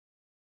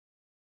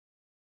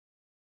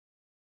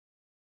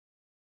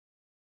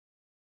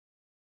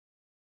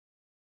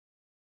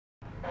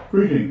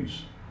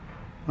Greetings,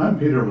 I'm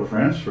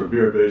Peter.lafrance for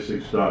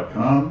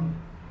BeerBasics.com.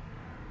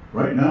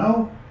 Right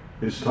now,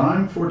 it's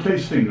time for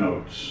tasting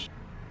notes.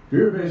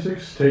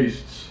 BeerBasics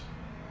tastes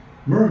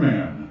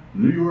Merman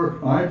NY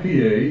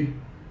IPA,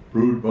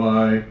 brewed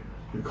by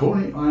the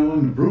Coney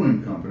Island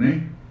Brewing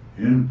Company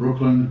in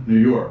Brooklyn, New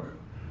York.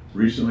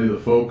 Recently, the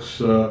folks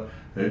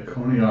at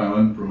Coney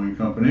Island Brewing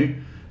Company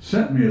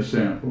sent me a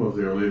sample of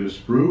their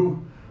latest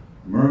brew,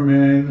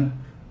 Merman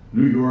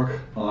NY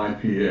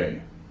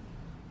IPA.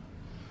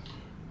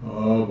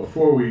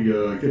 Before we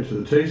get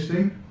to the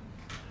tasting,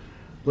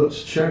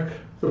 let's check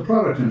the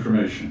product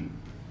information.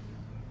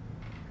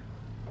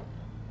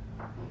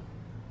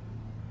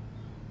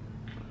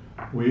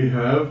 We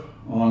have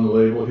on the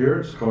label here,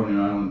 it's Coney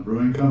Island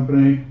Brewing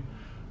Company,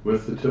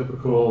 with the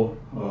typical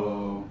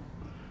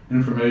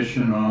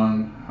information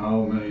on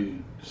how many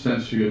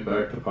cents you get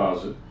back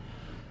deposit.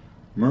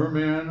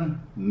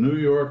 Merman NY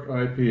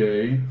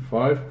IPA,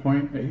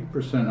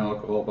 5.8%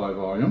 alcohol by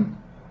volume.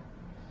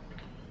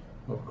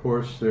 Of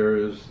course, there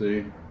is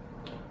the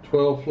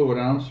 12 fluid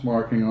ounce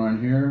marking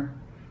on here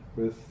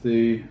with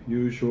the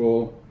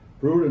usual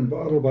brewed and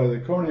bottled by the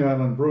Coney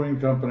Island Brewing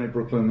Company,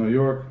 Brooklyn, New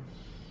York,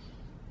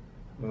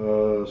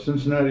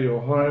 Cincinnati,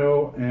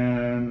 Ohio,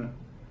 and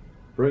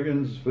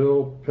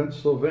Brigginsville,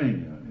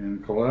 Pennsylvania,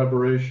 in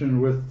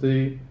collaboration with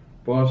the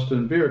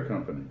Boston Beer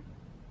Company.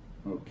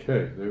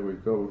 Okay, there we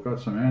go. We've got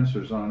some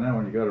answers on that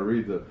one. You got to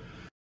read the...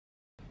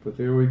 But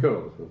there we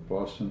go. The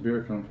Boston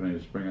Beer Company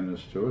is bringing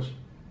this to us.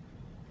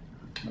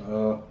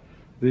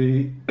 Let's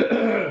see,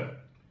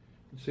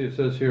 it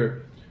says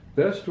here,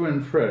 best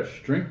when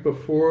fresh, drink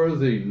before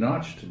the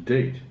notched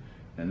date,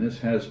 and this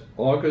has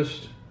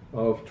August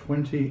of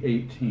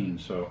 2018.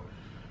 So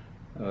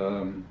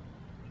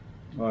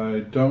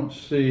I don't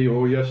see,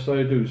 oh yes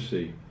I do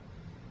see,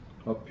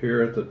 up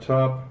here at the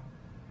top,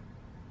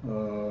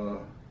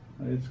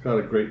 it's got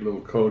a great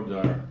little code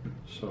there,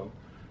 so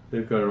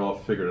they've got it all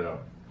figured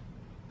out.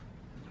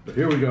 But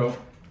here we go.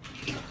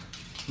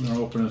 I'm going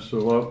to open this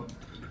up.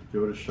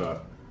 Give it a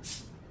shot.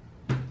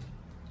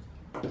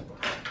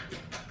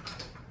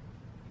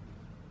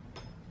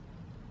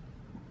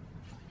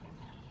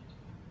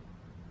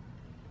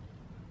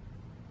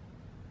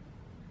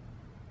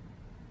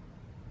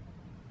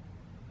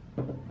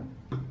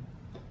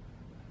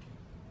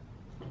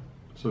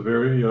 It's a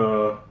very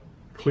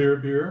clear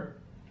beer.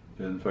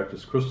 In fact,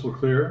 it's crystal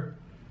clear.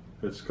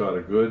 It's got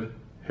a good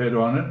head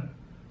on it,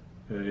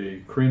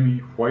 a creamy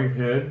white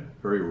head,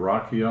 very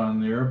rocky on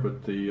there,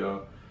 but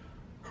the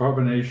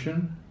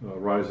carbonation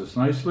rises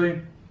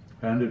nicely,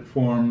 and it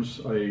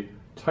forms a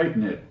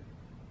tight-knit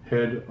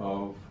head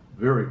of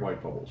very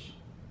white bubbles.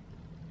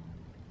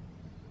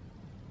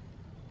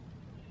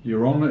 The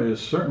aroma is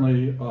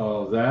certainly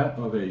that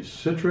of a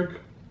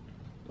citric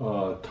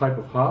type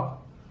of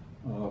hop,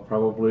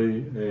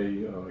 probably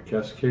a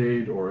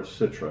Cascade or a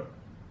Citra.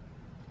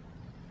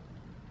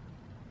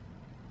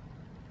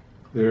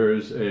 There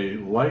is a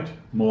light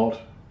malt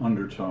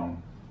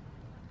undertone.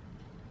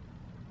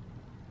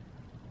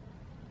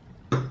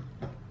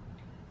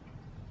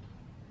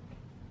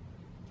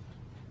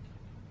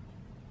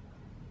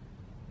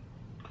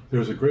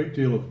 There's a great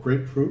deal of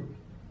grapefruit,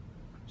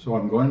 so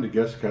I'm going to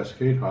guess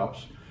Cascade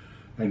hops,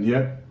 and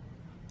yet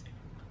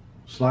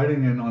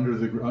sliding in under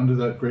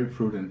that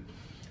grapefruit and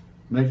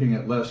making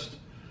it less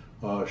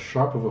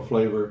sharp of a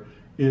flavor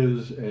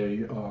is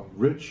a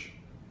rich,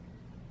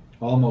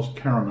 almost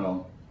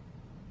caramel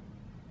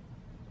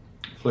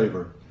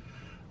flavor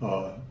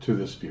to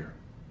this beer.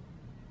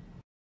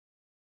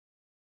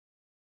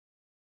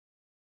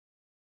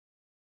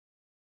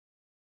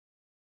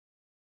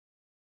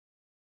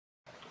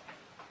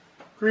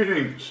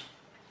 Greetings,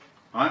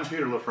 I'm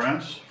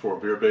Peter.lafrance for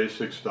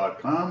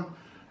BeerBasics.com,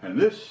 and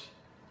this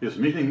is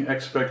Meeting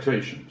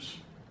Expectations.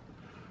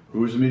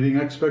 Who's meeting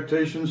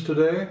expectations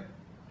today?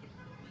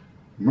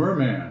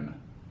 Merman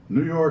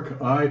NY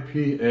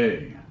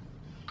IPA.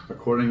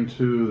 According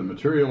to the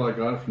material I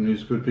got from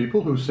these good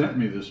people who sent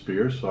me this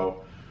beer,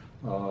 so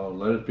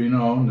let it be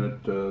known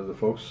that the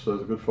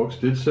good folks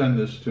did send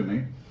this to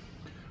me.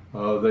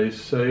 They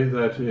say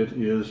that it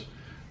is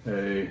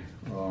a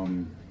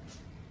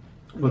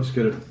let's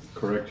get it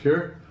correct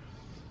here.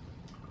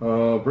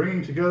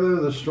 Bringing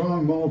together the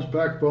strong malt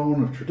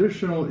backbone of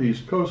traditional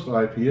East Coast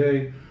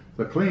IPA,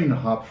 the clean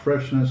hop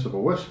freshness of a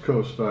West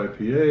Coast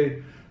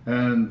IPA,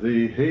 and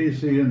the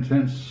hazy,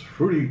 intense,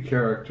 fruity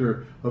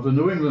character of the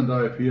New England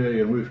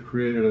IPA, and we've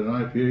created an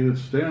IPA that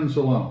stands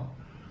alone.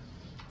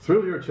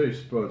 Thrill your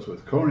taste buds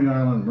with Coney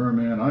Island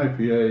Merman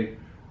IPA,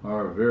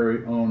 our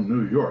very own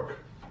New York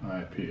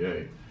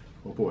IPA.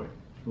 Oh boy.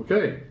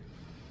 Okay.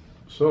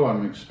 So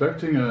I'm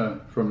expecting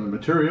from the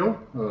material,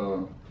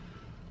 I'm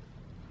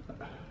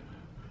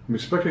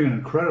expecting an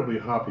incredibly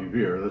hoppy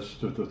beer. That's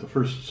the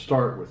first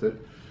start with it,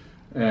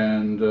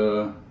 and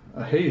a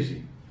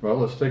hazy. Well,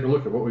 let's take a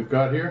look at what we've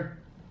got here.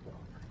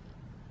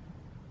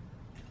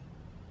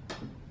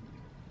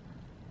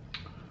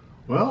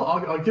 Well,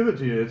 I'll give it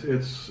to you.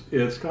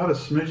 It's got a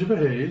smidge of a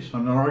haze.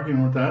 I'm not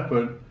arguing with that,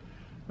 but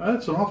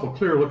that's an awful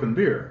clear looking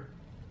beer.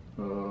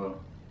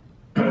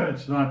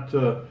 It's not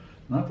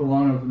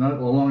along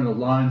the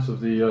lines of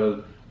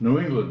the New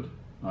England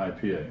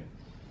IPA.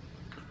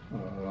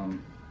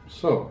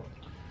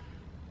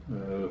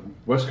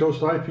 West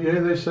Coast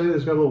IPA, they say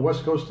there's got a little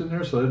West Coast in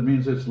there, so that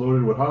means it's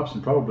loaded with hops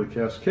and probably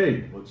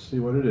Cascade. Let's see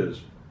what it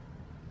is.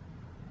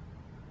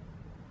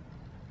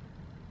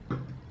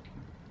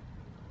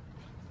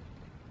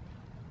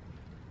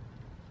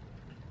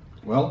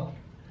 Well,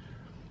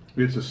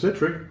 it's a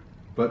citric,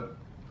 but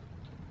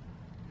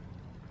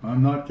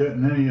I'm not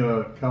getting any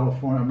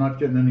California, I'm not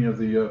getting any of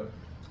the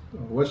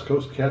West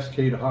Coast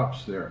Cascade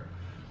hops there.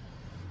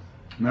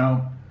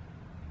 Now,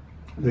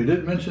 they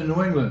did mention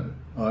New England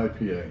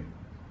IPA.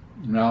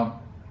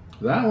 Now,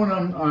 that one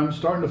I'm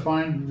starting to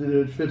find that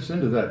it fits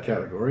into that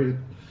category.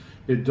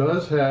 It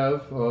does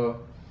have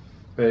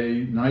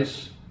a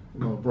nice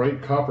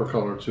bright copper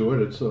color to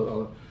it. It's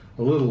a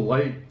little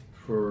light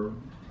for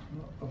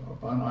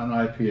an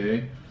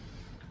IPA,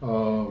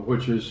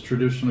 which is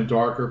traditionally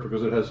darker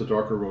because it has the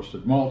darker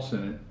roasted malts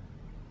in it.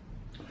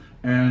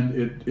 And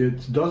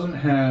it doesn't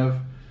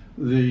have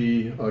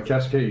the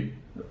Cascade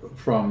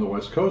from the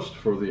West Coast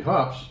for the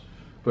hops,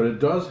 but it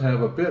does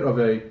have a bit of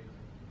a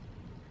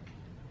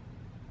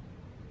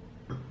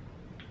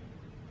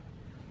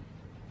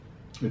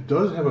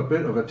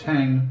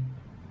tang,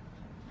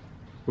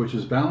 which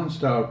is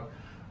balanced out,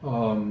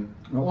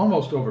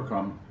 almost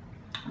overcome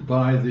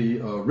by the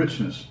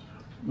richness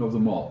of the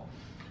malt.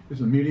 It's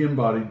a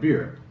medium-bodied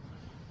beer.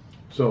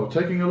 So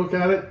taking a look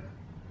at it,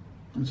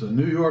 it's a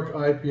New York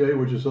IPA,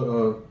 which is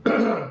a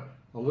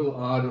little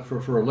odd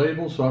for a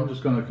label, so I'm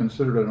just going to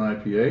consider it an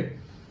IPA.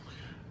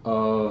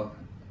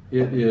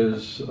 It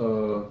is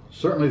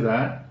certainly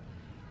that.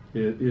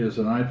 It is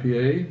an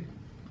IPA,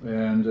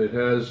 and it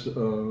has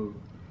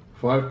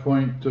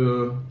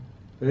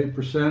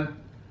 5.8%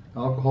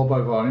 alcohol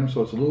by volume,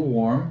 so it's a little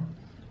warm,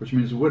 which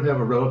means it would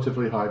have a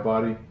relatively high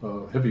body,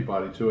 heavy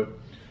body to it.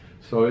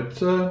 So it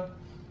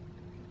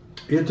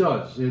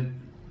does.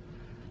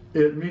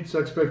 It meets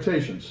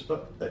expectations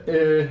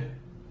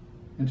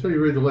until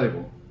you read the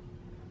label.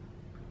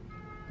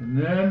 And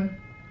then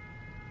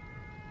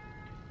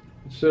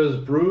it says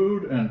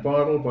brewed and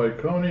bottled by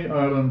Coney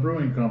Island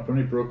Brewing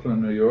Company,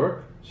 Brooklyn, New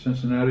York,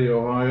 Cincinnati,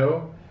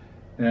 Ohio,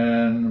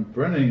 and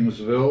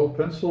Brenningsville,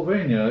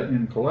 Pennsylvania,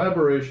 in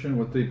collaboration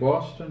with the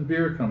Boston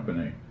Beer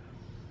Company.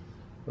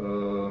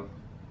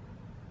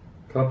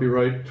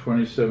 Copyright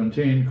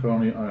 2017,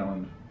 Coney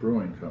Island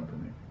Brewing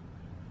Company.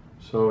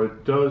 So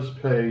it does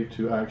pay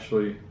to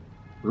actually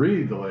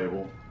read the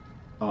label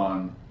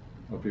on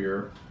a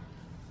beer.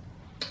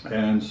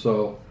 And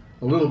so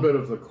a little bit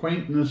of the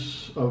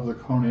quaintness of the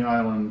Coney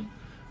Island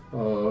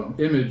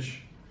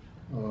image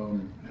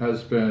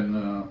has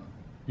been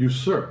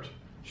usurped,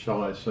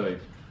 shall I say,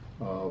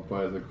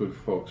 by the good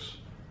folks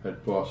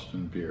at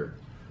Boston Beer.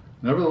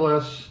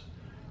 Nevertheless,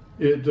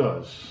 it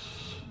does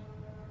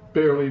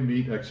barely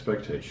meet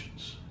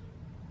expectations.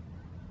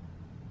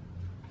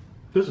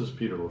 This is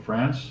Peter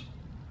LaFrance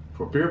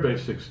for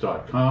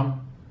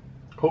BeerBasics.com,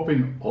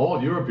 hoping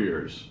all your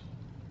beers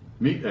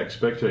meet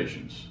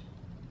expectations.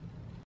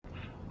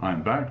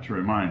 I'm back to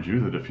remind you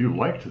that if you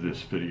liked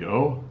this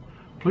video,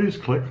 please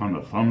click on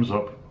the thumbs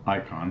up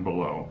icon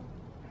below.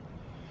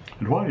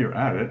 And while you're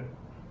at it,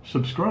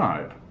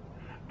 subscribe,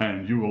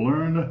 and you will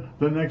learn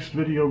the next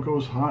video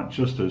goes hot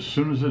just as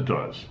soon as it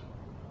does.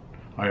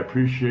 I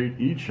appreciate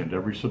each and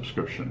every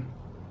subscription.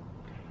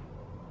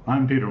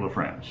 I'm Peter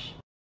LaFrance.